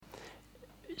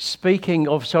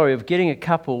of getting a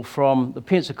couple from the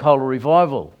Pensacola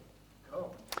Revival.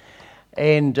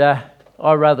 And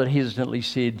I rather hesitantly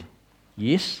said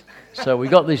yes. So we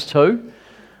got these two.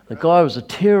 The guy was a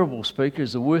terrible speaker. He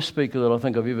was the worst speaker that I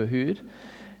think I've ever heard.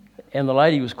 And the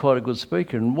lady was quite a good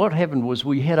speaker. And what happened was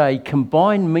we had a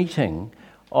combined meeting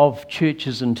of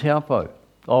churches in Taupo,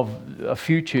 of a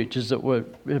few churches that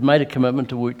had made a commitment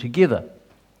to work together.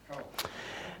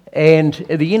 And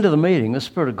at the end of the meeting, the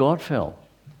Spirit of God fell.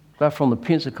 They're from the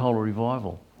Pensacola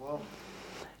Revival.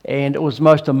 And it was the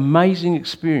most amazing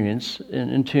experience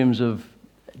in terms of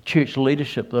church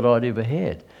leadership that I'd ever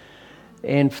had.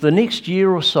 And for the next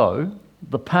year or so,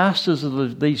 the pastors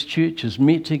of these churches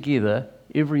met together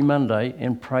every Monday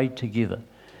and prayed together.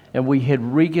 And we had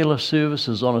regular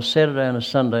services on a Saturday and a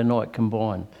Sunday night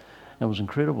combined. It was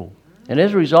incredible. And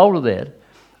as a result of that,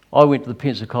 I went to the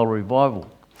Pensacola Revival.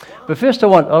 But first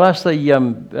I'll ask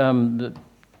the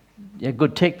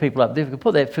good tech people up there, if you could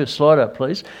put that first slide up,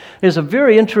 please. There's a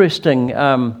very interesting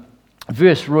set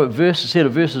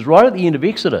of verses right at the end of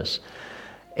Exodus.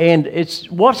 And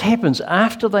it's what happens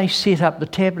after they set up the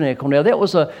tabernacle. Now, that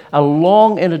was a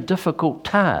long and a difficult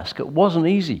task. It wasn't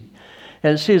easy.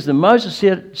 And it says that Moses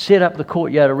set up the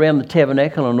courtyard around the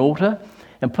tabernacle and altar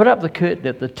and put up the curtain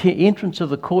at the entrance of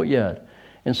the courtyard.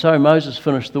 And so Moses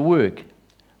finished the work.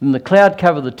 And the cloud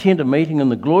covered the tent of meeting,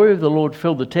 and the glory of the Lord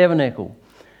filled the tabernacle.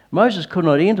 Moses could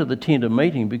not enter the tent of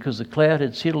meeting because the cloud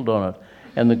had settled on it,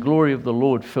 and the glory of the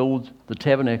Lord filled the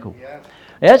tabernacle. Yeah.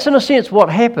 That's in a sense what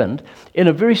happened in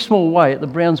a very small way at the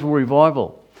Brownsville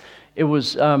Revival. It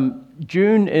was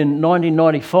June in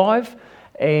 1995,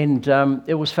 and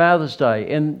it was Father's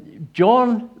Day. And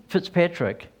John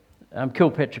Kilpatrick, and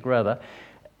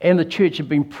the church had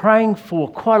been praying for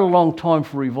quite a long time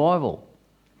for revival.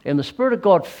 And the Spirit of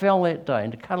God fell that day.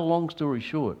 And to cut a long story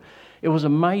short, it was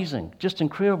amazing, just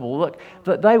incredible. Look,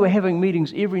 that they were having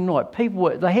meetings every night.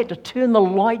 They had to turn the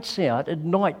lights out at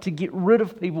night to get rid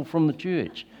of people from the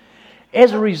church.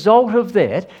 As a result of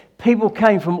that, people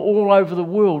came from all over the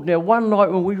world. Now, one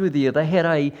night when we were there, they had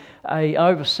a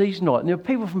overseas night, and there were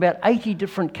people from about 80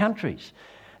 different countries.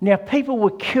 Now, people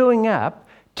were queuing up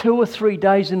 2 or 3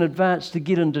 days in advance to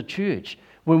get into church.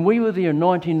 When we were there in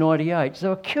 1998, they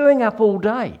were queuing up all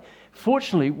day.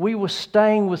 Fortunately, we were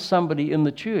staying with somebody in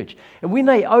the church. And when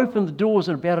they opened the doors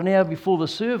at about an hour before the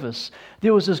service,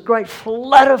 there was this great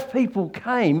flood of people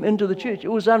came into the church. It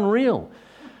was unreal.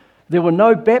 There were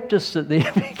no Baptists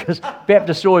there because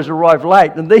Baptists always arrive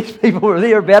late, and these people were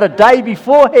there about a day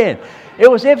beforehand. It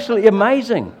was absolutely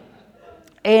amazing.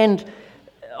 And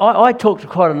I talked to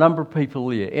quite a number of people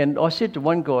there, and I said to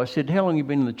one guy, I said, how long have you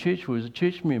been in the church for as a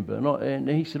church member? And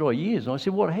he said, years. And I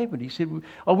said, what happened? He said,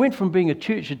 I went from being a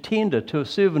church attender to a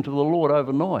servant of the Lord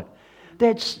overnight.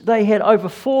 They had over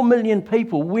 4 million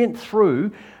people went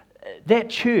through that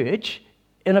church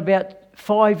in about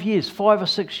 5 or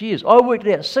 6 years. I worked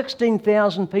out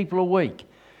 16,000 people a week.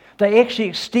 They actually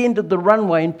extended the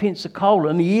runway in Pensacola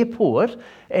and the airport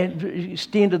and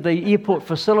extended the airport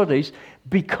facilities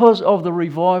because of the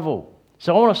revival.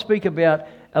 So I want to speak a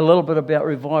little bit about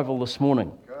revival this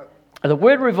morning. The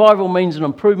word revival means an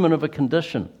improvement of a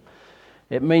condition.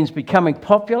 It means becoming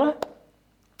popular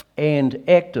and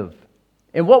active.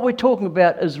 And what we're talking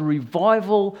about is a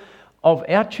revival of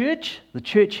our church, the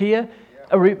church here,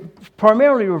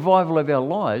 primarily a revival of our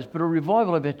lives, but a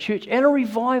revival of our church and a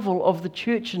revival of the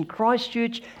church in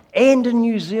Christchurch and in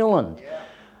New Zealand.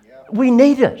 We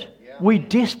need it. We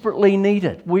desperately need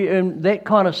it. We're in that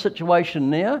kind of situation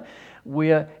now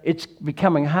where it's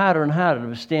becoming harder and harder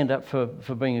to stand up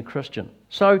for being a Christian.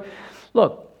 So,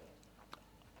 look,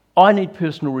 I need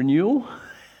personal renewal.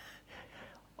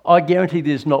 I guarantee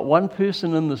there's not one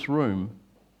person in this room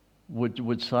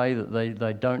would say that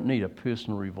they don't need a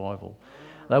personal revival.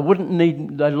 They'd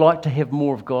like to have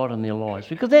more of God in their lives,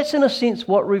 because that's in a sense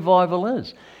what revival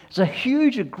is. It's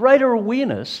a greater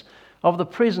awareness of the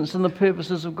presence and the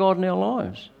purposes of God in our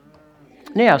lives.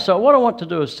 Now, so what I want to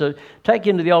do is to take you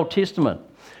into the Old Testament,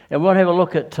 and we'll have a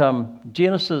look at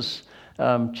Genesis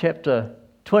chapter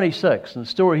 26, and the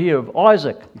story here of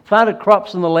Isaac. He planted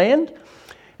crops in the land,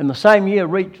 and the same year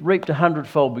reaped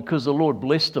 100-fold because the Lord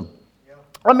blessed him.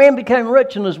 A man became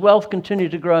rich, and his wealth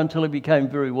continued to grow until he became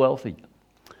very wealthy.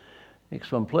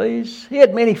 Next one, please. He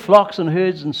had many flocks and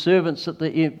herds and servants that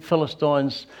the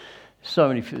Philistines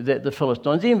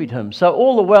envied him. So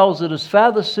all the wells that his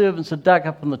father's servants had dug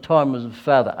up in the time of his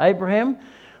father Abraham,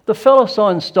 the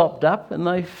Philistines stopped up and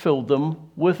they filled them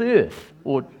with earth,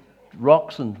 or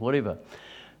rocks and whatever.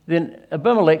 Then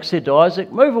Abimelech said to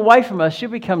Isaac, "Move away from us,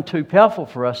 you've become too powerful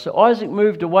for us." So Isaac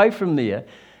moved away from there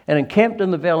and encamped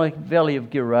in the valley of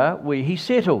Gerar, where he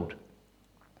settled.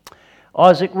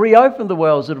 Isaac reopened the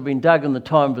wells that had been dug in the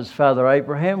time of his father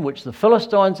Abraham, which the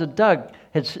Philistines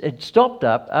had stopped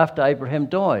up after Abraham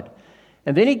died.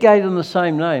 And then he gave them the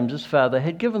same names his father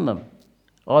had given them.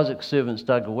 Isaac's servants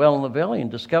dug a well in the valley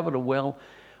and discovered a well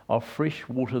of fresh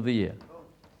water there.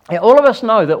 Now, all of us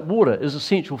know that water is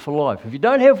essential for life. If you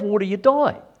don't have water, you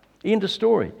die. End of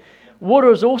story.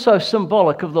 Water is also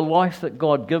symbolic of the life that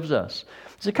God gives us.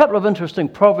 There's a couple of interesting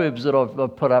proverbs that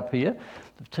I've put up here.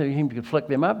 You can flick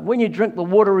them up. When you drink the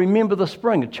water, remember the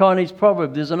spring. A Chinese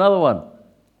proverb. There's another one,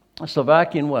 a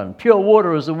Slovakian one. Pure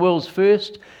water is the world's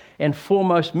first and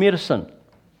foremost medicine.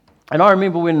 And I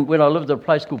remember when I lived at a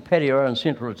place called Patio in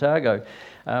Central Otago,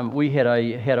 we had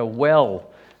a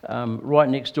well right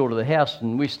next door to the house,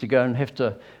 and we used to go and have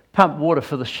to pump water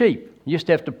for the sheep. You used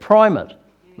to have to prime it.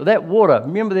 But that water,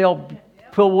 remember the old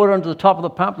pour water into the top of the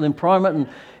pump and then prime it, and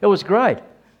it was great.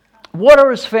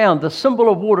 Water is found, the symbol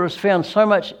of water is found so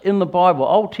much in the Bible,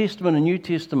 Old Testament and New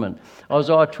Testament.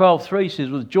 Isaiah 12:3 says,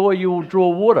 with joy you will draw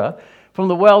water from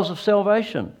the wells of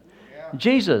salvation. Yeah.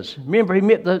 Jesus, remember he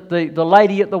met the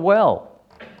lady at the well,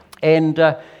 and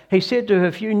he said to her,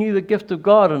 if you knew the gift of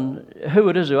God and who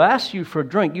it is who asks you for a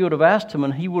drink, you would have asked him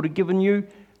and he would have given you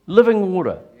living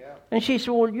water. Yeah. And she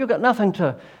said, well, you've got nothing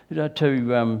to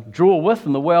draw with,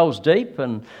 and the well's deep,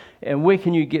 and where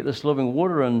can you get this living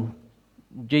water? And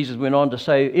Jesus went on to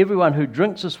say, everyone who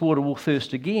drinks this water will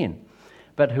thirst again,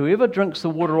 but whoever drinks the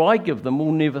water I give them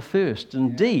will never thirst.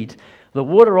 Indeed, the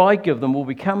water I give them will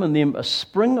become in them a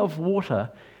spring of water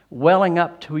welling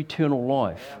up to eternal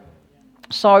life.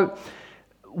 So,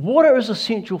 water is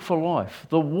essential for life.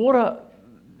 The water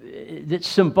that's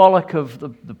symbolic of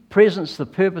the presence, the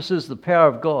purposes, the power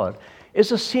of God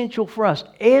is essential for us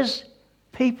as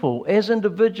people, as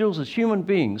individuals, as human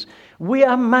beings. We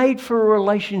are made for a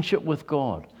relationship with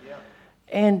God. Yeah.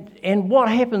 And what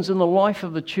happens in the life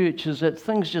of the church is that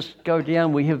things just go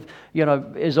down. We have,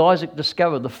 as Isaac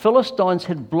discovered, the Philistines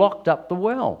had blocked up the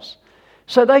wells,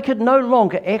 so they could no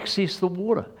longer access the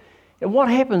water. And what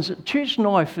happens, church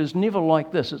life is never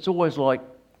like this. It's always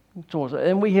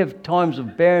and we have times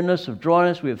of barrenness, of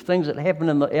dryness. We have things that happen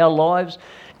in our lives,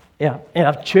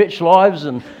 our church lives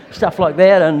and stuff like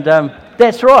that. And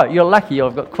that's right, you're lucky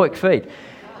I've got quick feet.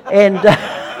 And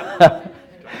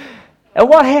and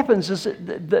what happens is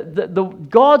that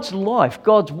God's life,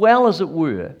 God's well as it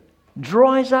were,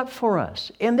 dries up for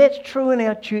us. And that's true in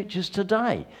our churches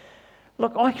today.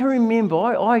 Look, I can remember,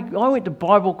 I went to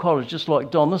Bible college just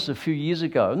like Don, this a few years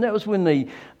ago, and that was when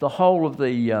the whole of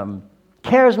the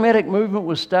charismatic movement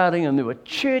was starting, and there were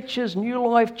churches, New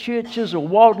Life churches, or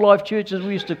Wildlife churches,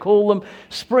 we used to call them,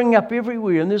 spring up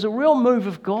everywhere, and there's a real move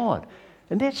of God.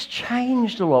 And that's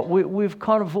changed a lot. We've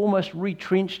kind of almost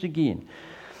retrenched again.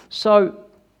 So,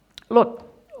 look,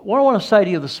 what I want to say to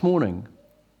you this morning,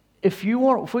 if we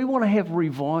want to have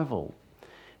revival,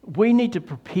 we need to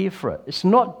prepare for it. It's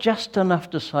not just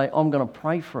enough to say, I'm going to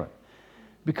pray for it,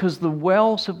 because the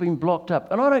wells have been blocked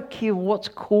up. And I don't care what's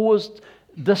caused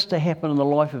this to happen in the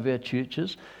life of our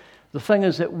churches. The thing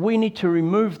is that we need to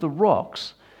remove the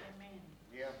rocks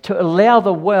to allow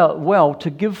the well to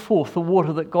give forth the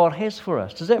water that God has for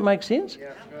us. Does that make sense?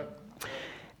 Yeah, sure.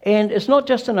 And it's not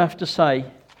just enough to say,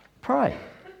 pray,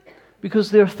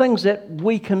 because there are things that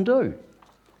we can do.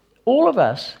 All of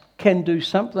us can do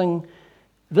something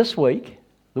this week,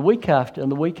 the week after, and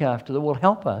the week after that will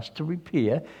help us to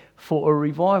prepare for a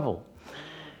revival.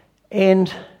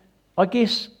 And I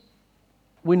guess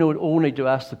we all need to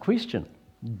ask the question,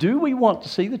 do we want to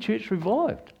see the church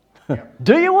revived? Yeah.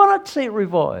 Do you want to see it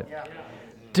revived? Yeah.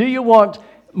 Do you want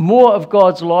more of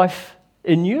God's life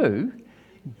in you?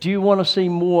 Do you want to see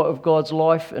more of God's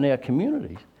life in our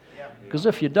communities? Because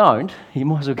if you don't, you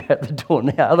might as well go out the door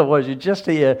now. Otherwise, you're just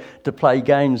here to play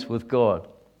games with God.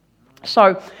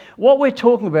 So, what we're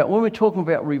talking about, when we're talking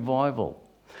about revival,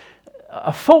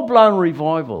 a full-blown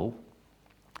revival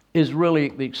is really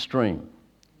at the extreme.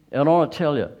 And I want to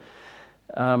tell you,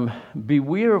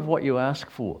 beware of what you ask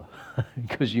for,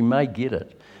 because you may get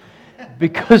it.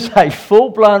 Because a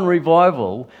full-blown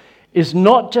revival is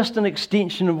not just an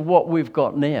extension of what we've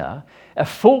got now. A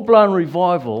full-blown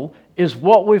revival is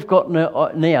what we've got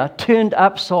now turned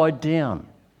upside down.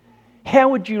 How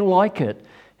would you like it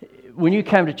when you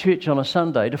came to church on a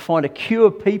Sunday to find a queue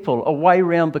of people away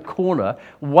round the corner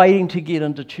waiting to get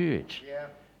into church? Yeah.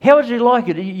 How would you like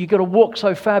it? You've got to walk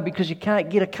so far because you can't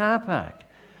get a car park.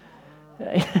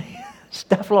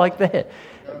 Stuff like that.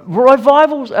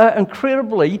 Revivals are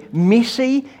incredibly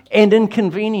messy and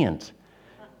inconvenient.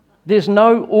 There's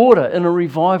no order in a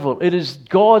revival. It is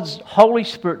God's Holy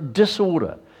Spirit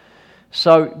disorder.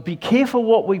 So be careful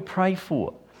what we pray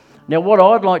for. Now, what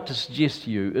I'd like to suggest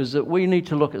to you is that we need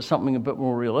to look at something a bit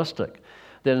more realistic.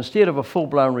 That instead of a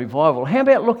full-blown revival, how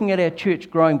about looking at our church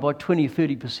growing by 20 or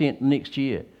 30% next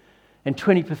year and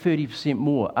 20 to 30%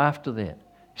 more after that?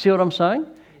 See what I'm saying?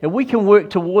 And we can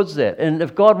work towards that. And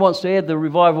if God wants to add the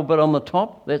revival bit on the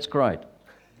top, that's great.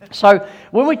 So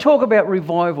when we talk about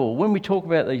revival, when we talk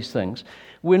about these things,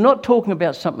 we're not talking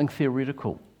about something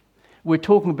theoretical. We're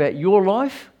talking about your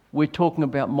life. We're talking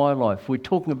about my life. We're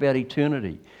talking about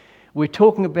eternity. We're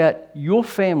talking about your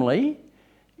family,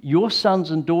 your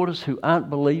sons and daughters who aren't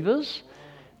believers.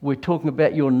 We're talking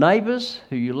about your neighbours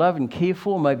who you love and care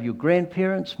for, maybe your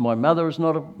grandparents. My mother is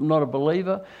not a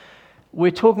believer.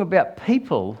 We're talking about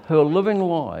people who are living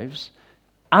lives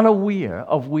unaware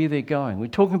of where they're going. We're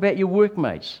talking about your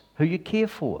workmates who you care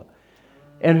for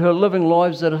and who are living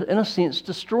lives that are, in a sense,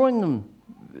 destroying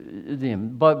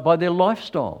them by their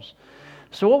lifestyles.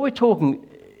 So what we're talking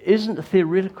isn't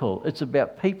theoretical. It's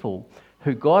about people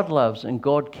who God loves and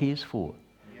God cares for.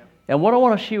 Yeah. And what I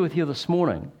want to share with you this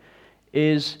morning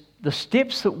is the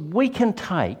steps that we can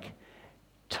take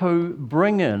to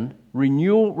bring in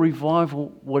renewal,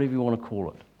 revival, whatever you want to call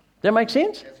it. Does that make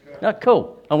sense? Oh,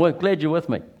 cool. I'm glad you're with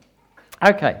me.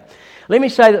 Okay. Let me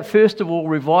say that first of all,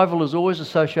 revival is always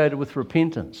associated with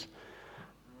repentance.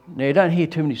 Now, you don't hear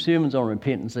too many sermons on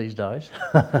repentance these days,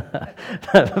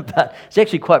 but it's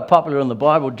actually quite popular in the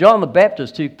Bible. John the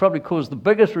Baptist, who probably caused the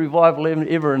biggest revival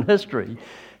ever in history,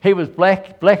 he was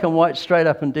black and white, straight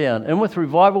up and down. And with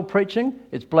revival preaching,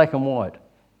 it's black and white.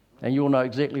 And you'll know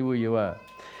exactly where you are.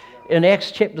 In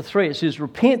Acts chapter 3, it says,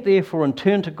 "Repent therefore and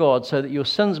turn to God so that your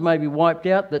sins may be wiped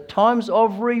out, that times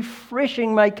of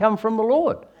refreshing may come from the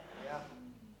Lord." Yeah.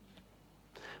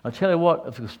 I tell you what,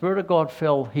 if the Spirit of God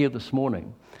fell here this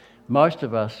morning, most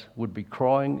of us would be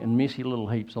crying in messy little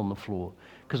heaps on the floor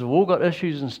because we've all got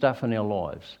issues and stuff in our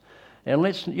lives. And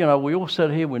we all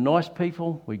sit here, we're nice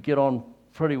people, we get on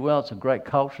pretty well, it's a great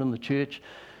culture in the church.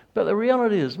 But the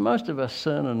reality is, most of us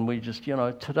sin and we just,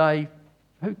 today,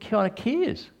 who kind of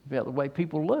cares about the way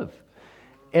people live?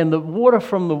 And the water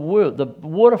from the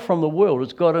world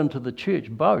has got into the church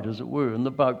boat, as it were, and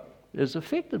the boat is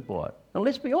affected by it. And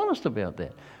let's be honest about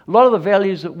that. A lot of the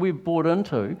values that we've bought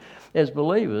into as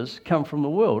believers come from the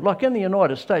world. Like in the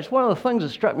United States, one of the things that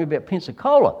struck me about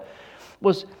Pensacola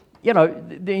was,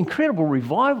 the incredible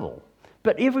revival.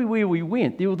 But everywhere we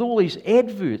went, there were all these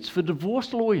adverts for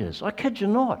divorce lawyers. I kid you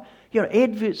not.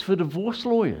 Adverts for divorce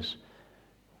lawyers.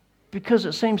 Because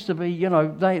it seems to be,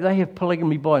 they have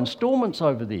polygamy by installments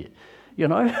over there.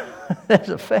 That's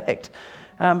a fact.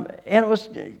 And it was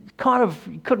kind of,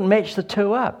 you couldn't match the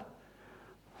two up.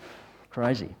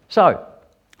 Crazy. So,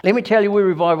 let me tell you where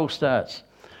revival starts.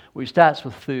 It starts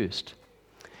with thirst.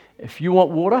 If you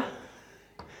want water,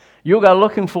 you'll go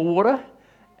looking for water,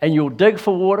 and you'll dig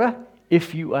for water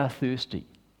if you are thirsty.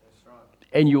 That's right.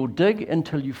 And you'll dig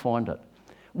until you find it.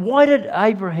 Why did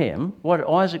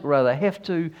Isaac have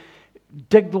to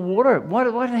dig the water? Why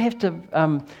did they have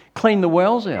to clean the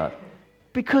wells out?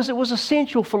 Because it was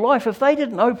essential for life. If they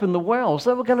didn't open the wells,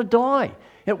 they were going to die.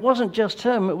 It wasn't just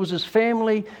him, it was his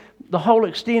family, the whole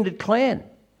extended clan,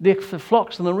 the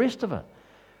flocks and the rest of it.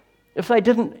 If they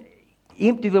didn't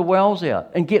empty the wells out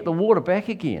and get the water back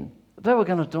again, they were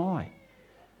going to die.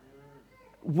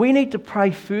 We need to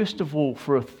pray first of all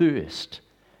for a thirst,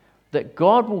 that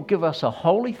God will give us a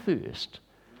holy thirst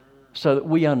so that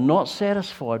we are not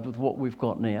satisfied with what we've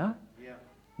got now,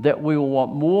 that we will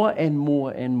want more and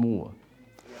more and more.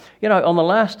 On the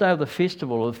last day of the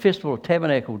festival of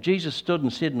Tabernacle, Jesus stood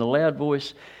and said in a loud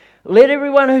voice, "Let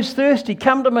everyone who's thirsty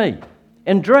come to me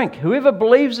and drink. Whoever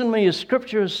believes in me, as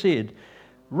Scripture has said,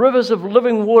 rivers of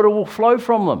living water will flow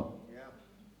from them." Yeah.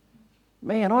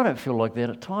 Man, I don't feel like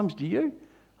that at times, do you?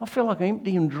 I feel like I'm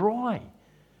empty and dry.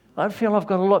 I feel I've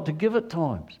got a lot to give at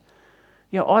times.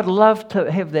 I'd love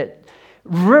to have that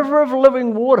river of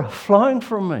living water flowing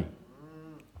from me.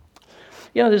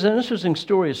 There's an interesting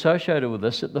story associated with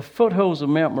this. At the foothills of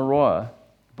Mount Moriah,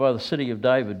 by the city of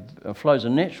David, flows a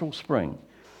natural spring.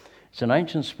 It's an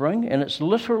ancient spring, and it's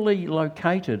literally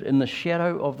located in the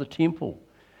shadow of the temple.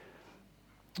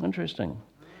 Interesting.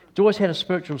 It's always had a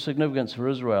spiritual significance for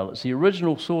Israel. It's the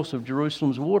original source of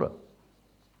Jerusalem's water.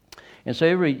 And so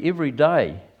every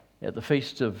day at the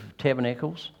Feast of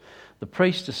Tabernacles, the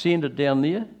priests ascended down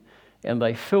there, and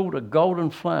they filled a golden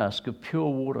flask of pure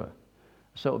water.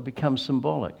 So it becomes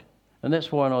symbolic. And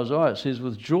that's why in Isaiah it says,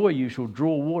 "With joy you shall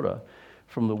draw water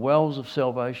from the wells of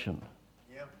salvation."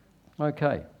 Yep.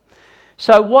 Okay.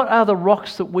 So what are the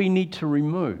rocks that we need to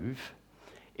remove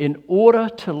in order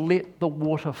to let the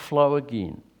water flow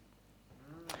again?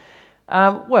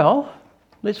 Well,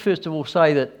 let's first of all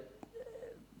say that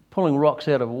pulling rocks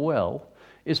out of a well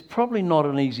is probably not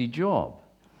an easy job.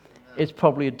 It's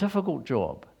probably a difficult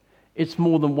job. It's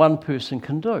more than one person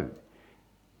can do.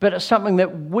 But it's something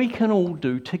that we can all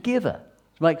do together.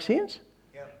 Does it make sense?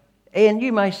 Yeah. And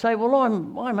you may say, well,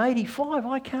 I'm 85,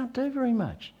 I can't do very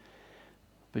much.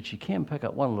 But you can pick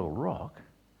up one little rock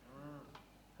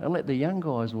and let the young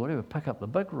guys or whatever pick up the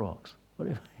big rocks.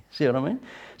 Whatever. See what I mean?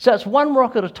 So it's one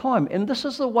rock at a time. And this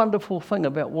is the wonderful thing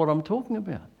about what I'm talking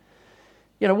about.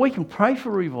 You know, we can pray for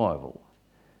revival,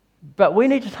 but we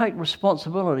need to take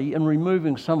responsibility in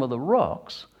removing some of the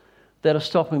rocks that are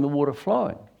stopping the water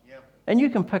flowing. Yep. And you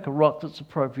can pick a rock that's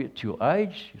appropriate to your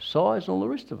age, your size, and all the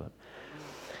rest of it.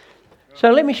 So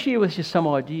let me share with you some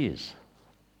ideas.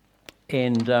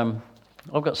 And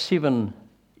I've got 7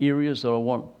 areas that I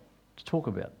want to talk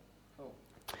about.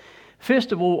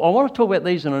 First of all, I want to talk about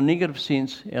these in a negative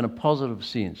sense and a positive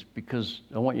sense, because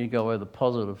I want you to go over the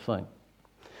positive thing.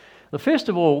 The first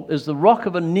of all is the rock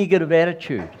of a negative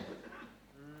attitude.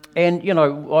 And, you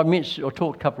know, I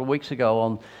talked a couple of weeks ago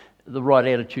on the right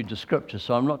attitude to Scripture,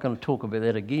 so I'm not going to talk about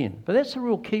that again. But that's a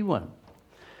real key one.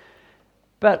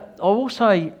 But I will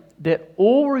say that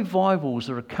all revivals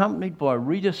are accompanied by a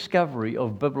rediscovery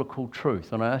of biblical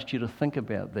truth, and I asked you to think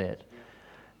about that.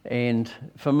 And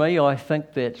for me, I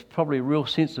think that probably a real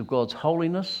sense of God's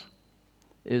holiness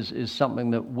is something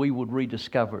that we would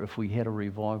rediscover if we had a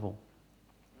revival.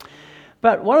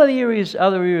 But one of the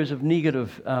other areas of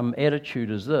negative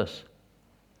attitude is this.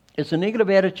 It's a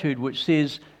negative attitude which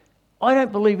says, I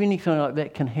don't believe anything like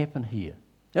that can happen here.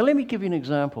 Now let me give you an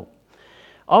example.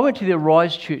 I went to the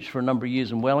Arise Church for a number of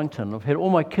years in Wellington. All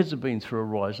my kids have been through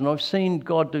Arise, and I've seen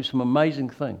God do some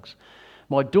amazing things.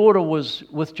 My daughter was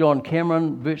with John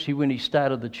Cameron virtually when he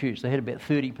started the church. They had about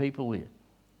 30 people there.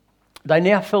 They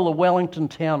now fill the Wellington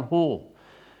Town Hall,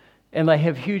 and they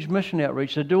have huge mission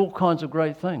outreach. They do all kinds of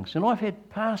great things. And I've had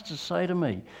pastors say to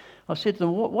me, I said to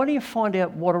them, why don't you find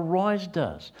out what Arise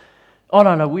does? Oh,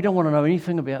 no, we don't want to know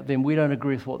anything about them. We don't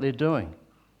agree with what they're doing.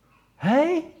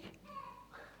 Hey,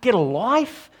 get a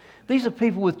life. These are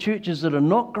people with churches that are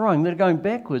not growing, that are going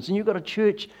backwards. And you've got a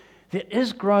church that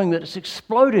is growing, that is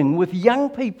exploding with young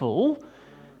people,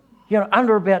 you know,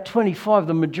 under about 25.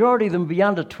 The majority of them be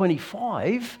under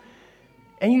 25.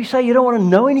 And you say you don't want to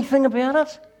know anything about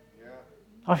it? Yeah.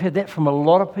 I've had that from a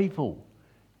lot of people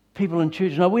in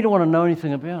church. No, we don't want to know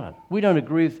anything about it. We don't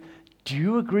agree with... Do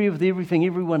you agree with everything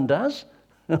everyone does?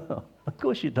 Of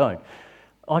course you don't.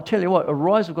 I tell you what,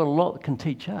 Arise have got a lot that can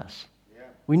teach us. Yeah.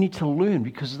 We need to learn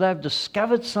because they've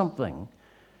discovered something.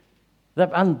 They've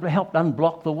helped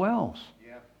unblock the wells.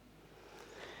 Yeah.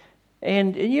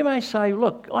 And you may say,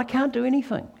 look, I can't do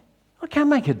anything. I can't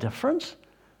make a difference.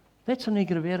 That's a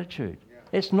negative attitude. Yeah.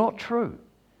 It's not true.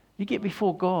 You get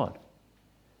before God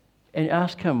and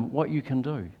ask Him what you can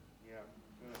do. Yeah.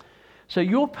 So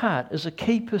your part is a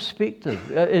key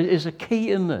perspective, is a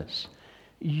key in this.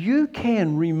 You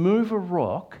can remove a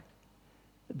rock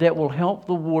that will help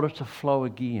the water to flow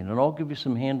again. And I'll give you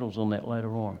some handles on that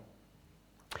later on.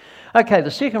 Okay,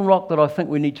 the second rock that I think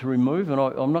we need to remove, and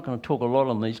I'm not going to talk a lot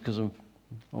on these because I'll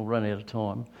run out of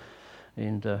time,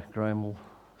 and Graham will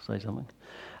say something.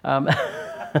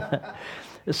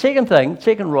 The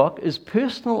second rock is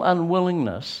personal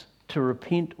unwillingness to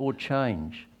repent or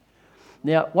change.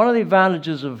 Now, one of the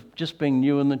advantages of just being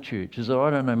new in the church is that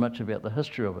I don't know much about the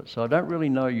history of it, so I don't really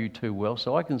know you too well,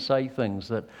 so I can say things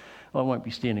that I won't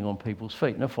be standing on people's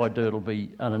feet, and if I do, it'll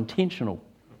be unintentional.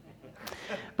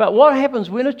 But what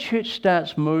happens when a church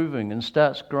starts moving and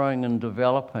starts growing and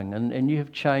developing, and you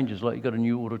have changes, like you've got a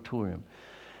new auditorium,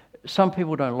 some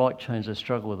people don't like change, they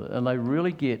struggle with it, and they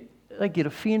really get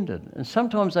offended. And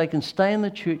sometimes they can stay in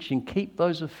the church and keep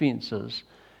those offences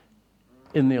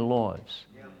in their lives.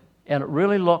 Yeah. And it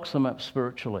really locks them up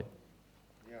spiritually.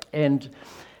 Yeah. And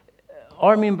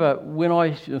I remember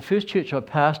the first church I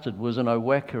pastored was in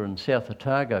Owaka in South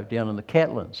Otago, down in the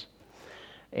Catlins.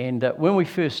 And when we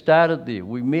first started there,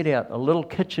 we met out a little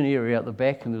kitchen area out the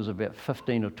back, and there was about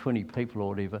 15 or 20 people or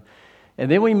whatever.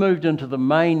 And then we moved into the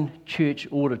main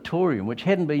church auditorium, which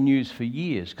hadn't been used for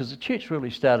years, because the church really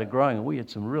started growing, and we had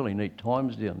some really neat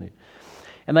times down there.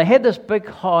 And they had this big,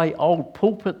 high, old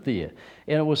pulpit there,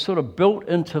 and it was sort of built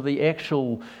into the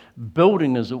actual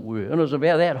building, as it were. And it was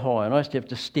about that high, and I used to have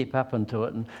to step up into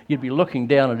it, and you'd be looking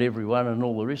down at everyone and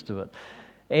all the rest of it.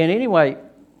 And anyway,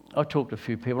 I talked to a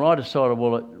few people, and I decided,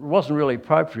 well, it wasn't really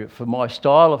appropriate for my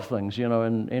style of things, you know,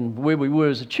 and where we were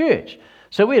as a church.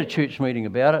 So we had a church meeting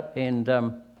about it,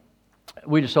 and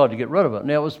we decided to get rid of it.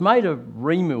 Now, it was made of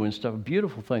Rimu and stuff, a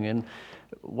beautiful thing, and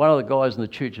one of the guys in the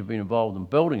church had been involved in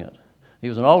building it. He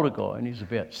was an older guy, and he was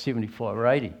about 75 or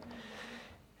 80.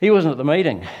 He wasn't at the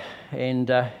meeting,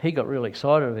 and he got really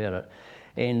excited about it,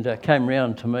 and came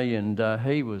round to me, and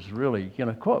he was really,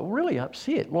 quite really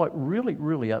upset, like really,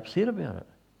 really upset about it.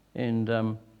 And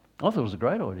I thought it was a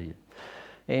great idea.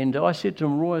 And I said to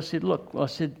him, Roy, I said, look,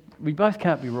 we both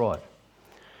can't be right.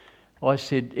 I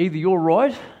said, either you're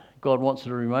right, God wants it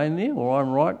to remain there, or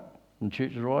I'm right, and the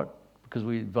church is right, because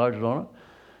we voted on it.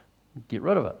 Get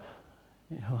rid of it.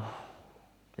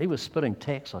 He was spitting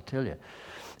tacks, I tell you.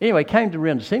 Anyway, he came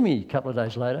around to see me a couple of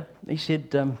days later. He said,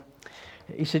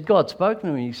 God spoke to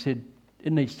me. He said,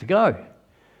 it needs to go.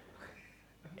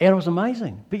 And it was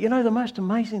amazing. But the most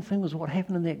amazing thing was what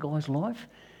happened in that guy's life.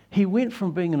 He went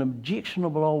from being an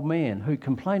objectionable old man who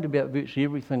complained about virtually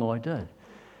everything I did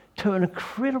to an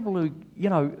incredibly,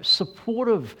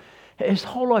 supportive, his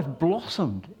whole life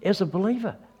blossomed as a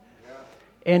believer.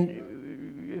 Yeah.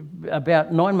 And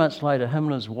about 9 months later, him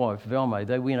and his wife, Valme,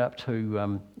 they went up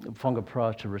to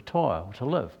Whangaparā to retire, to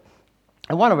live.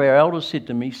 And one of our elders said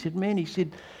to me, he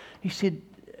said,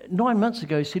 9 months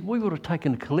ago, he said, we would have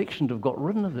taken a collection to have got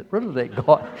rid of that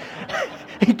guy.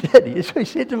 He did, that's what he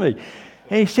said to me.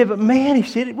 And he said, but man, he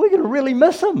said, we're going to really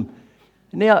miss him.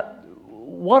 Now,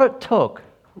 what it took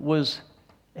was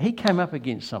he came up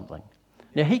against something.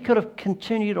 Now, he could have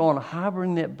continued on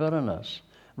harbouring that bitterness,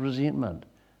 resentment,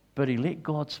 but he let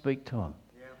God speak to him.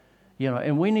 Yeah.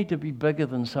 And we need to be bigger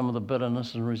than some of the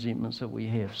bitterness and resentments that we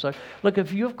have. So, look,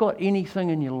 if you've got anything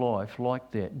in your life like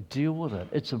that, deal with it.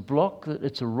 It's a rock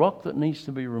that needs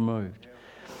to be removed.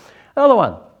 Yeah. Another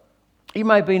one. You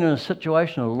may have been in a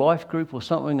situation, a life group or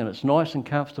something, and it's nice and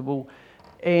comfortable.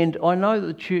 And I know that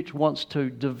the church wants to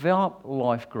develop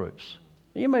life groups.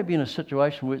 You may be in a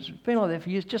situation where it's been like that for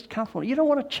years, just comfortable. You don't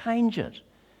want to change it.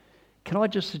 Can I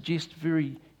just suggest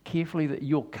very carefully that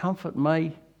your comfort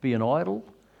may be an idol?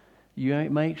 You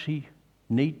may actually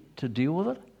need to deal with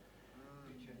it.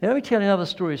 Now, let me tell you another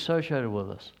story associated with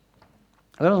this.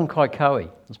 I was in Kaikoui.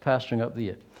 I was pastoring up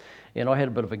there. And I had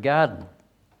a bit of a garden.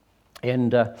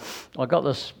 And I got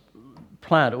this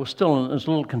plant. It was still in this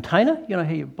little container. How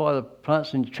you buy the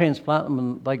plants and you transplant them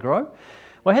and they grow.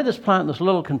 Well, I had this plant in this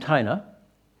little container,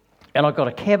 and I got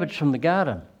a cabbage from the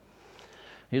garden.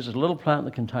 Here's this little plant in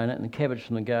the container and the cabbage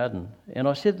from the garden. And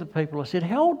I said to the people,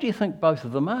 how old do you think both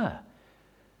of them are?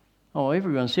 Oh,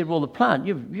 everyone said, well, the plant,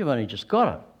 you've only just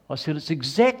got it. I said, it's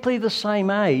exactly the same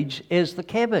age as the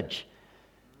cabbage.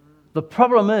 The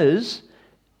problem is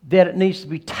that it needs to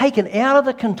be taken out of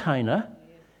the container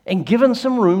and given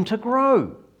some room to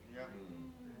grow. Yep.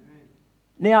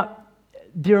 Now,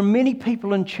 there are many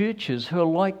people in churches who are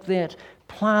like that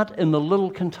plant in the little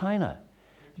container.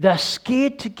 They're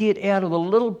scared to get out of the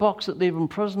little box that they've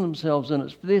imprisoned themselves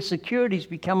in. Their security's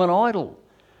become an idol.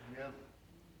 Yep.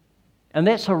 And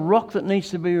that's a rock that needs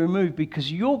to be removed,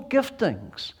 because your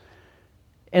giftings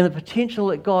and the potential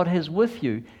that God has with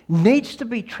you needs to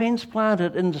be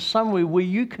transplanted into somewhere where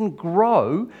you can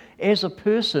grow as a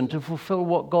person to fulfill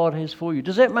what God has for you.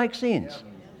 Does that make sense?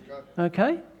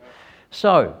 Okay?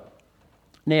 So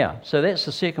that's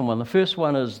the second one. The first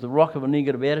one is the rock of a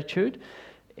negative attitude,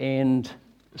 and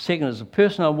the second is a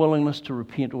personal willingness to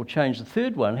repent or change. The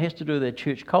third one has to do with our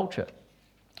church culture.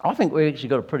 I think we've actually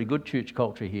got a pretty good church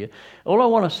culture here. All I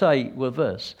want to say with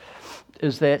this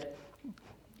is that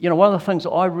one of the things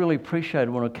that I really appreciated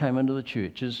when I came into the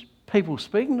church is people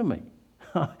speaking to me.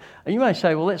 And you may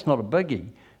say, well, that's not a biggie.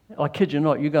 I kid you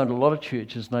not, you go into a lot of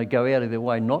churches and they go out of their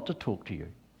way not to talk to you.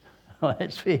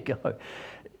 That's fair go.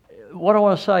 What I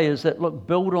want to say is that, look,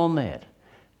 build on that.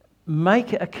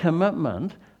 Make a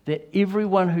commitment that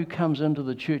everyone who comes into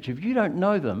the church, if you don't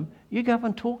know them, you go up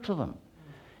and talk to them.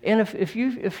 And if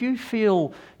you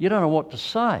feel you don't know what to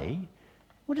say,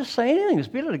 well, just say anything. It's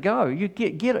better to go. You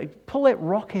pull that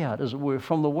rock out, as it were,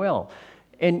 from the well,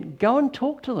 and go and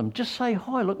talk to them. Just say,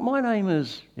 hi, look, my name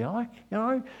is,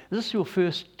 is this your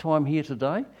first time here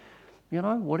today?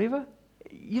 Whatever.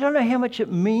 You don't know how much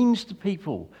it means to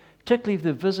people, particularly if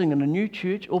they're visiting in a new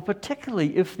church, or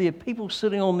particularly if they're people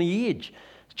sitting on the edge.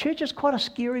 Church is quite a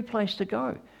scary place to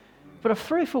go. But if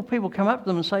 3 or 4 people come up to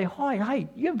them and say, hi, hey,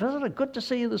 you visited, good to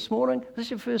see you this morning, this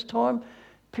is your first time,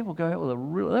 people go out with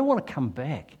they want to come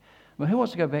back. I mean, who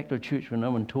wants to go back to a church where no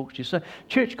one talks to you? So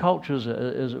church culture is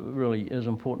a really an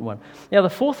important one. Now, the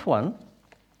fourth one,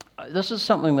 this is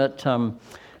something that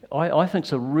I think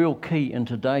is a real key in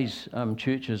today's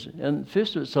churches. And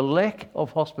first, it's a lack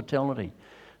of hospitality.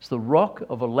 It's the rock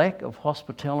of a lack of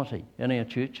hospitality in our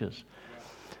churches.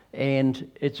 And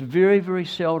it's very, very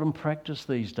seldom practiced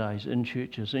these days in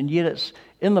churches. And yet it's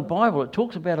in the Bible, it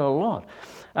talks about it a lot.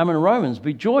 In Romans,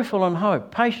 be joyful in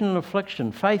hope, patient in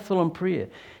affliction, faithful in prayer.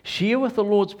 Share with the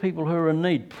Lord's people who are in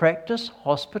need. Practice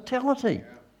hospitality.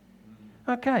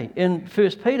 Okay, in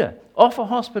 1 Peter, offer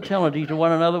hospitality to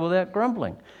one another without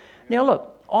grumbling. Now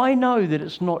look, I know that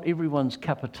it's not everyone's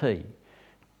cup of tea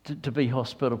to be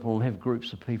hospitable and have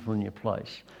groups of people in your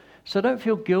place. So don't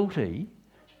feel guilty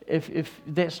if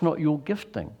that's not your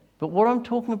gifting. But what I'm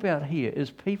talking about here is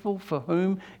people for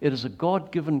whom it is a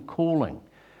God-given calling.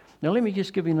 Now let me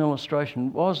just give you an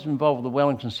illustration. I was involved with the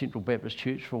Wellington Central Baptist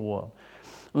Church for a while.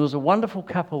 And there was a wonderful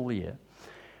couple there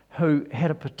who had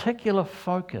a particular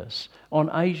focus on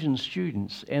Asian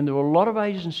students. And there were a lot of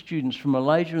Asian students from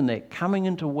Malaysia and that coming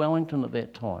into Wellington at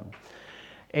that time.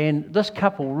 And this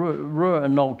couple, Rua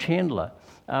and Noel Chandler,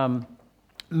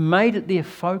 made it their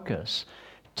focus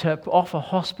to offer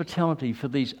hospitality for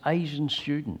these Asian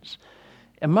students.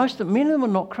 And many of them are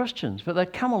not Christians, but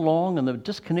they'd come along and they were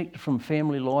disconnected from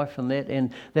family life and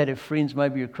they'd have friends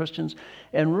maybe who are Christians.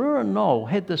 And Rua and Noel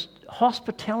had this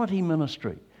hospitality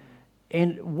ministry.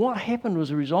 And what happened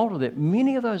as a result of that,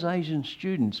 many of those Asian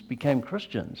students became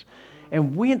Christians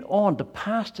and went on to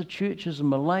pastor churches in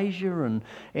Malaysia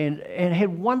and had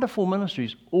wonderful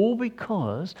ministries, all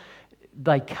because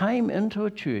they came into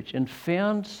a church and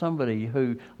found somebody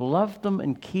who loved them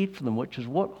and cared for them, which is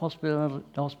what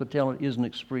hospitality is an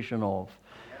expression of.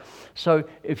 So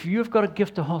if you've got a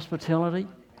gift of hospitality,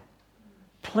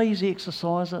 please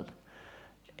exercise it.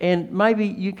 And maybe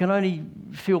you can only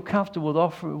feel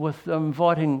comfortable with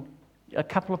inviting a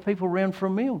couple of people around for a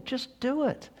meal. Just do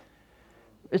it.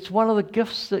 It's one of the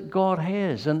gifts that God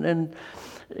has, and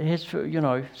has for,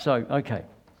 So okay,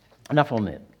 enough on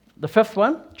that. The fifth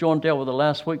one, John dealt with it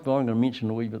last week, but I'm going to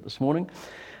mention a wee bit this morning.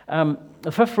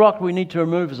 The fifth rock we need to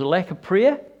remove is a lack of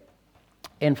prayer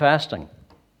and fasting.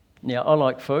 Now, I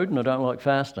like food and I don't like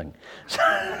fasting. So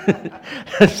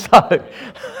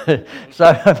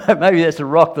maybe that's a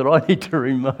rock that I need to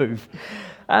remove.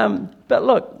 But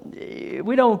look,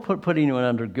 we don't want to put anyone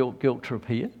under a guilt trip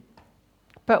here.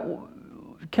 But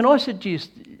can I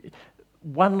suggest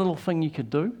one little thing you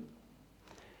could do?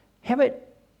 How about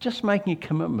just making a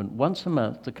commitment once a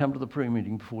month to come to the prayer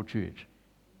meeting before church?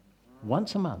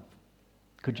 Once a month.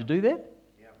 Could you do that?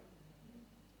 Yeah.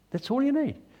 That's all you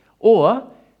need. Or,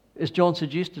 as John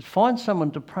suggested, find someone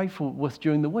to pray with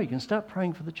during the week and start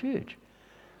praying for the church.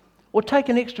 Or take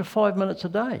an extra 5 minutes a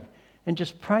day and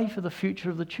just pray for the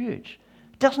future of the church.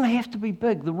 It doesn't have to be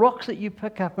big. The rocks that you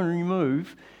pick up and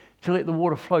remove to let the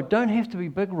water flow don't have to be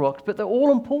big rocks, but they're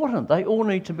all important. They all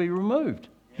need to be removed.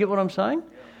 Get what I'm saying?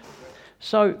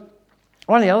 So,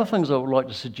 one of the other things I would like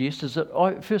to suggest is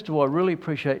that first of all, I really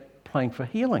appreciate praying for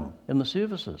healing in the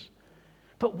services.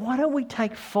 But why don't we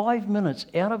take 5 minutes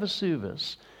out of a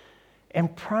service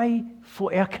and pray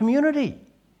for our community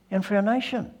and for our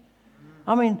nation?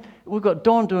 I mean, we've got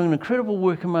Don doing incredible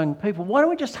work among people. Why don't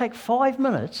we just take 5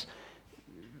 minutes,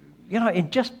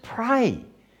 and just pray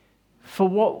for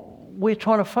what we're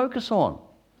trying to focus on?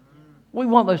 We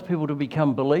want those people to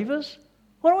become believers.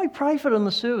 Why don't we pray for it in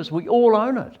the service? We all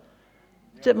own it.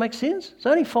 Does that make sense? It's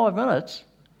only 5 minutes.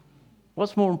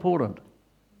 What's more important?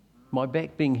 My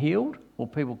back being healed or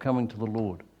people coming to the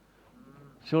Lord?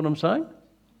 See what I'm saying?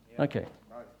 Okay.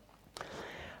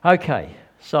 Okay,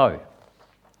 so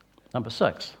number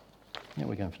 6. Now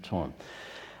we're going for time.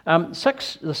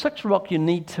 The sixth rock you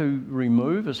need to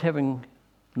remove is having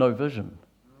no vision.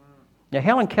 Now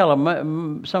Helen Keller,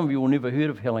 some of you will never heard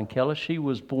of Helen Keller. She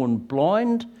was born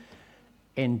blind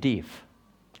and deaf.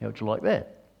 How would you like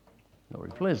that? Not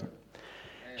very pleasant.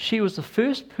 She was the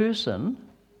first person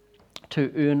to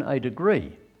earn a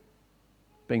degree,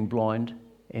 being blind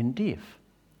and deaf.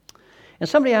 And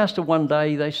somebody asked her one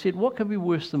day, they said, what could be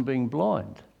worse than being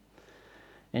blind?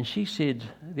 And she said,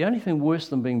 the only thing worse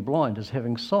than being blind is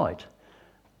having sight,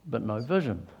 but no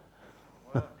vision.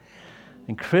 Wow.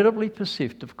 Incredibly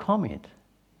perceptive comment.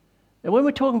 And when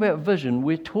we're talking about vision,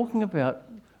 we're talking about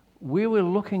where we're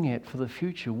looking at for the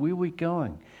future, where we're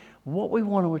going, what we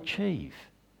want to achieve.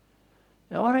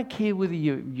 Now, I don't care whether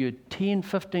you're 10,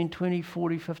 15, 20,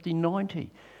 40, 50,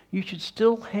 90. You should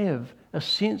still have a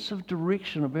sense of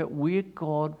direction about where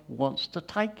God wants to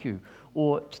take you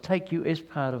or to take you as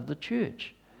part of the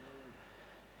church.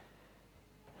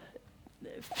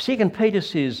 2 Peter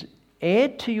says,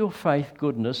 add to your faith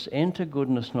goodness, and to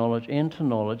goodness knowledge, and to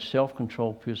knowledge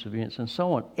self-control, perseverance, and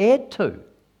so on. Add to.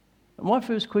 My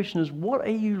first question is, what are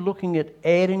you looking at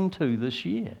adding to this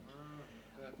year?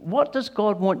 What does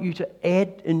God want you to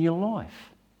add in your life?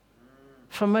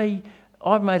 For me,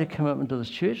 I've made a commitment to this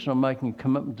church, and I'm making a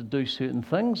commitment to do certain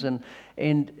things, and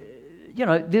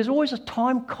there's always a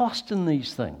time cost in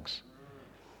these things.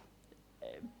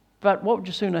 But what would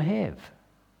you sooner have?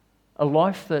 A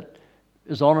life that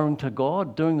is honouring to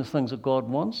God, doing the things that God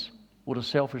wants, or to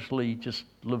selfishly just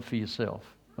live for yourself?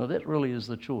 Well, that really is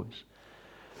the choice.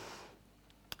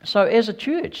 So as a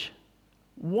church,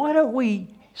 why don't we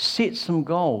set some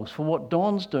goals for what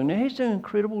Don's doing? Now, he's doing an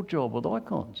incredible job with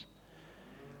Icons.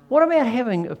 What about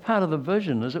having a part of the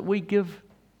vision is that we give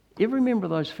every member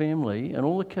of those family and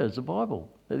all the kids a Bible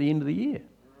at the end of the year?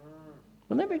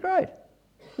 Wouldn't that be great?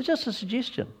 It's just a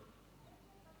suggestion.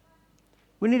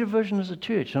 We need a vision as a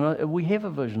church, and we have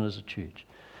a vision as a church.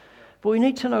 But we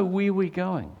need to know where we're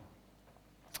going.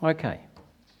 Okay.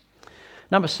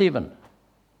 Number 7.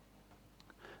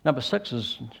 Number 6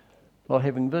 is not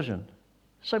having vision.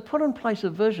 So put in place a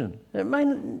vision.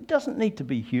 It doesn't need to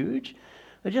be huge.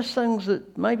 They're just things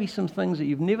that, maybe some things that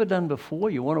you've never done before,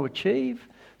 you want to achieve,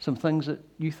 some things that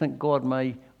you think God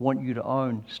may want you to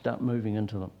own, start moving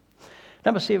into them.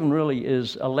 Number 7 really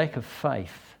is a lack of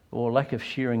faith, or lack of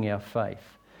sharing our faith.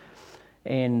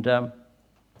 And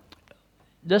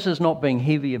this is not being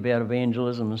heavy about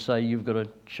evangelism and say you've got to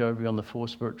show beyond the 4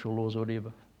 spiritual laws or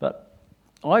whatever. But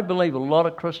I believe a lot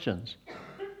of Christians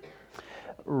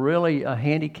really are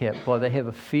handicapped by they have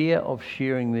a fear of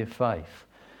sharing their faith.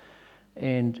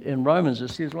 And in Romans it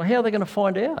says, well, how are they going to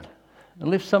find out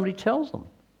unless somebody tells them?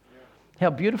 How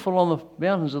beautiful on the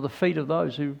mountains are the feet of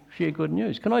those who share good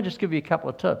news. Can I just give you a couple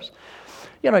of tips?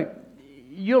 You know,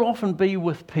 you'll often be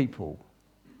with people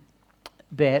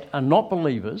that are not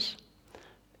believers,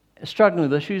 struggling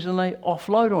with issues, and they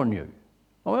offload on you.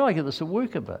 I mean, I get this at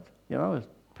work a bit, with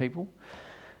people.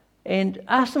 And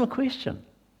ask them a question.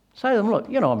 Say to them, look,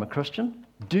 I'm a Christian.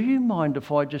 Do you mind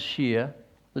if I just share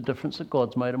the difference that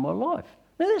God's made in my life?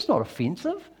 Now, that's not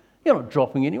offensive. You're not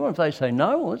dropping anyone. If they say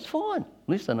no, well, it's fine. At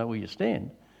least they know where you stand.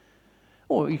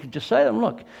 Or you could just say to them,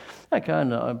 look, okay,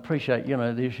 and I appreciate,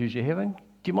 the issues you're having.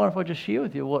 Do you mind if I just share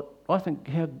with you what I think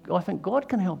God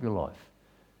can help your life?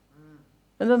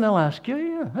 And then they'll ask you,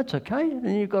 yeah, that's okay.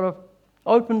 And you've got an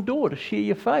open door to share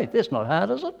your faith. That's not hard,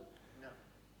 is it? No.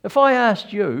 If I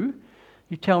asked you,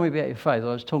 you tell me about your faith. I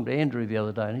was talking to Andrew the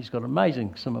other day, and he's got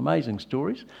some amazing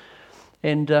stories.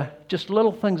 And just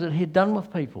little things that he'd done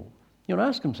with people.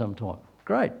 Ask him sometime.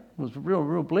 Great. It was a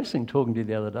real blessing talking to you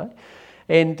the other day.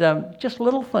 And just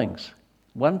little things,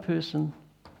 one person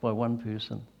by one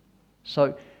person.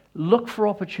 So look for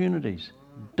opportunities.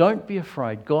 Don't be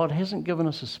afraid. God hasn't given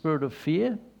us a spirit of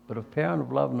fear, but of power and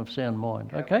of love and of sound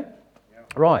mind. Okay?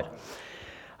 Yep. Right.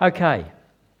 Okay.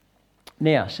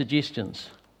 Now, suggestions.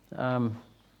 Okay.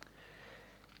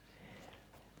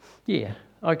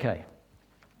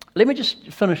 Let me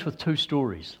just finish with 2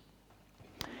 stories.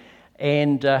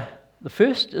 And the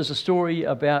first is a story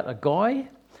about a guy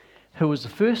who was the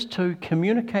first to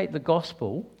communicate the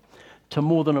gospel to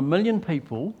more than 1 million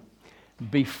people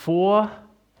before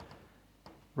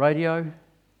radio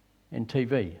and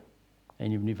TV.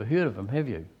 And you've never heard of him, have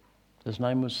you? His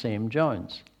name was Sam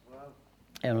Jones. Wow.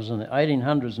 And it was in the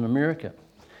 1800s in America.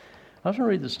 I was going to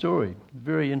read the story.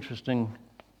 Very interesting,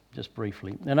 just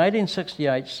briefly. In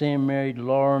 1868, Sam married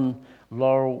Laurel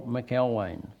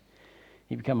McElwain.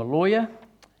 He became a lawyer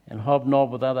and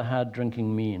hobnobbed with other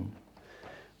hard-drinking men.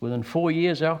 Within 4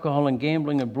 years, alcohol and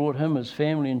gambling had brought him, his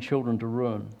family and children to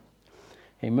ruin.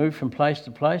 He moved from place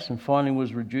to place and finally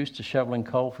was reduced to shoveling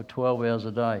coal for 12 hours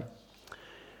a day.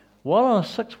 While on a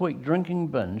 6-week drinking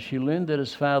binge, he learned that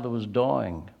his father was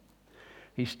dying.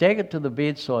 He staggered to the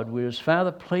bedside where his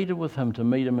father pleaded with him to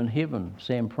meet him in heaven,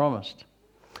 Sam promised.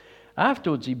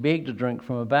 Afterwards, he begged a drink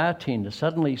from a bartender.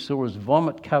 Suddenly, he saw his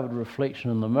vomit-covered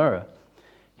reflection in the mirror.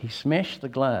 He smashed the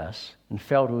glass and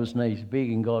fell to his knees,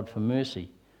 begging God for mercy.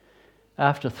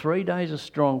 After 3 days of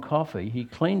strong coffee, he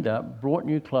cleaned up, brought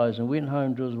new clothes, and went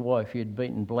home to his wife he had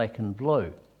beaten black and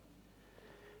blue.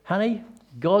 Honey,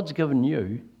 God's given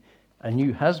you a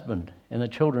new husband and the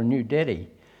children a new daddy.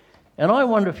 And I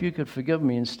wonder if you could forgive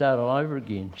me and start all over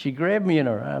again. She grabbed me in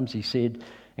her arms, he said,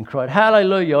 and cried,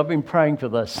 "Hallelujah, I've been praying for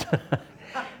this."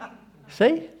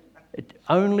 See? It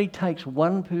only takes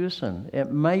one person.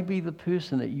 It may be the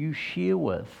person that you share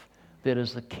with that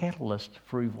is the catalyst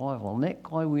for revival. And that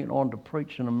guy went on to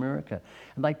preach in America.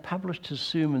 And they published his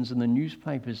sermons in the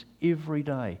newspapers every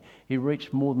day. He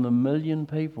reached more than 1 million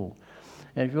people.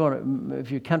 And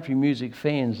if you're country music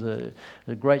fans, the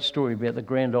great story about the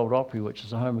Grand Ole Opry, which is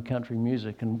the home of country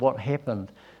music, and what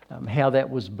happened, how that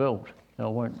was built. And I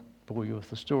won't bore you with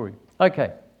the story.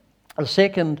 Okay, the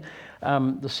second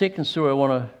story I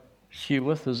want to share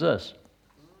with is this.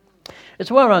 It's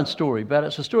a well-known story, but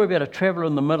it's a story about a traveller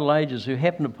in the Middle Ages who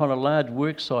happened upon a large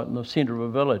worksite in the centre of a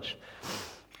village.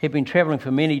 He'd been travelling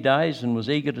for many days and was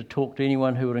eager to talk to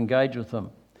anyone who would engage with him.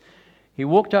 He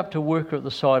walked up to a worker at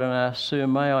the side and asked, "Sir,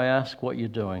 may I ask what you're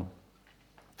doing?"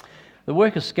 The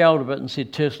worker scowled a bit and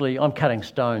said tersely, "I'm cutting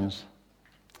stones."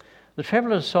 The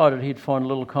traveller decided he'd find a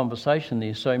little conversation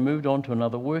there, so he moved on to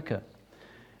another worker.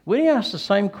 When he asked the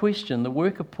same question, the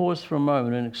worker paused for a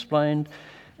moment and explained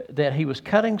that he was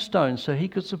cutting stones so he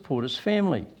could support his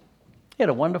family. He had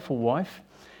a wonderful wife,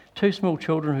 2 small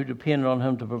children who depended on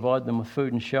him to provide them with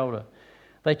food and shelter.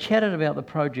 They chatted about the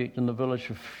project in the village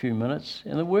for a few minutes,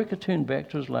 and the worker turned back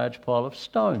to his large pile of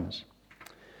stones.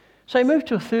 So he moved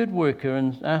to a third worker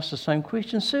and asked the same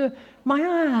question. Sir, may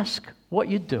I ask what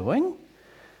you're doing?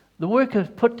 The worker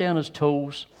put down his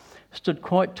tools, stood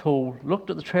quite tall,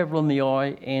 looked at the traveller in the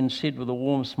eye and said with a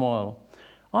warm smile,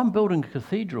 I'm building a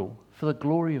cathedral for the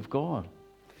glory of God.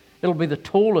 It'll be the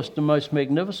tallest and most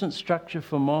magnificent structure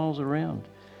for miles around.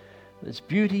 Its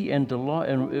beauty and delight,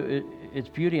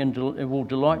 it will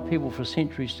delight people for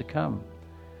centuries to come.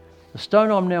 The stone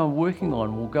I'm now working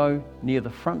on will go near the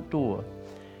front door,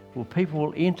 where people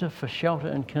will enter for shelter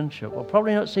and kinship. I'll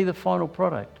probably not see the final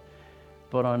product,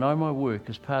 but I know my work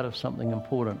is part of something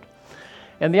important.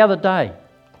 And the other day,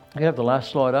 I can have the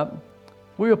last slide up,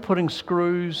 we were putting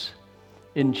screws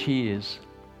in chairs.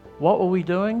 What were we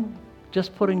doing?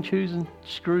 Just putting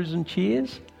screws in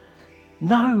chairs?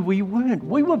 No, we weren't.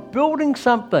 We were building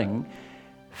something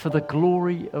for the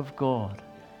glory of God.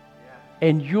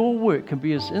 And your work can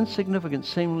be as insignificant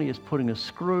seemingly as putting a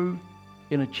screw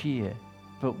in a chair.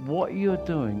 But what you're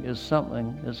doing is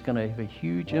something that's going to have a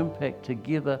huge impact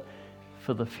together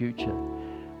for the future.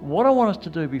 What I want us to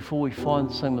do before we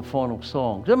sing the final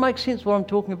song, does that make sense what I'm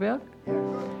talking about?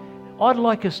 I'd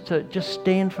like us to just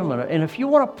stand for a minute. And if you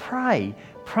want to pray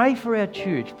for our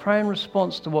church, pray in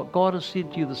response to what God has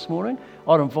said to you this morning,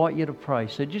 I'd invite you to pray.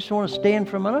 So just want to stand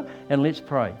for a minute and let's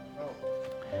pray.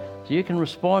 So you can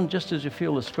respond just as you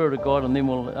feel the Spirit of God, and then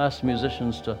we'll ask the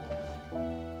musicians to...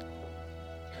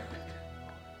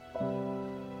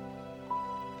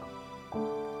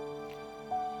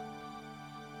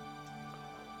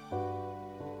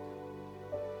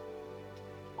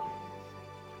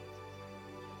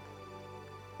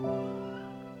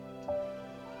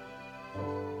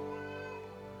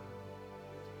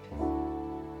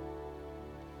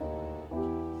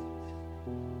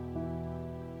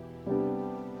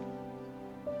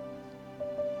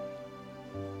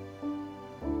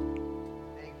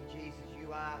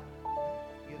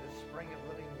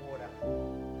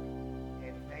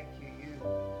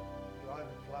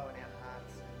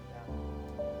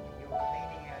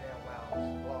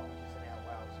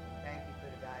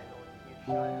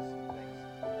 Show us